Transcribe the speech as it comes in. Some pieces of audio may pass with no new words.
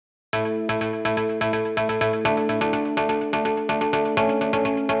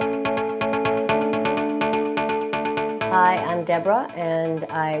I'm Deborah, and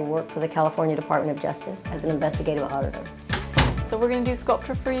I work for the California Department of Justice as an investigative auditor. So we're going to do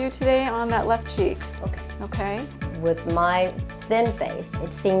Sculptra for you today on that left cheek. Okay. Okay. With my thin face,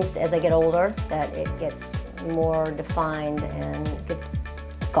 it seems as I get older that it gets more defined and gets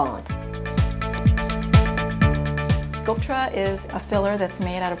gaunt. Sculptra is a filler that's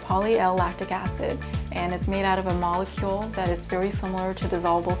made out of poly-L-lactic acid, and it's made out of a molecule that is very similar to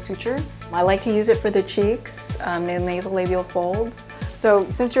dissolvable sutures. I like to use it for the cheeks, the nasolabial folds. So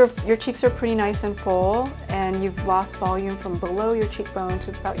since your cheeks are pretty nice and full and you've lost volume from below your cheekbone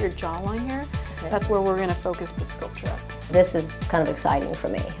to about your jawline here, that's where we're going to focus the Sculptra. This is kind of exciting for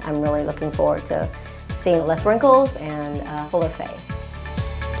me. I'm really looking forward to seeing less wrinkles and a fuller face.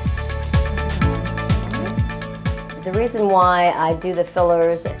 The reason why I do the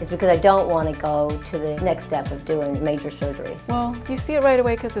fillers is because I don't want to go to the next step of doing major surgery. Well, you see it right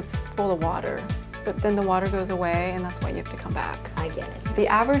away because it's full of water, but then the water goes away and that's why you have to come back. I get it. The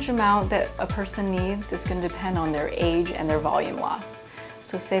average amount that a person needs is going to depend on their age and their volume loss.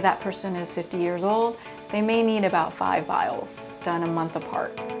 So say that person is 50 years old, they may need about 5 vials done a month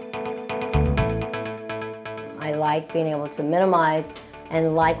apart. I like being able to minimize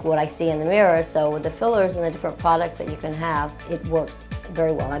and like what I see in the mirror, so with the fillers and the different products that you can have, it works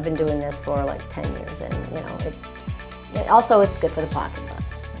very well. I've been doing this for like 10 years, and you know, also it's good for the pocketbook.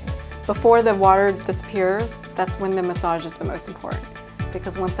 Before the water disappears, that's when the massage is the most important,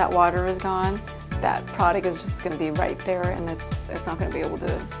 because once that water is gone, that product is just going to be right there, and it's not going to be able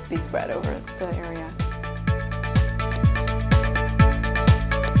to be spread over the area.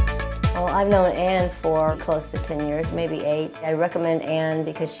 Well, I've known Anne for close to 10 years, maybe 8. I recommend Anne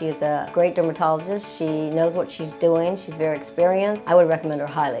because she is a great dermatologist. She knows what she's doing. She's very experienced. I would recommend her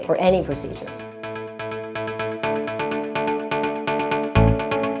highly for any procedure.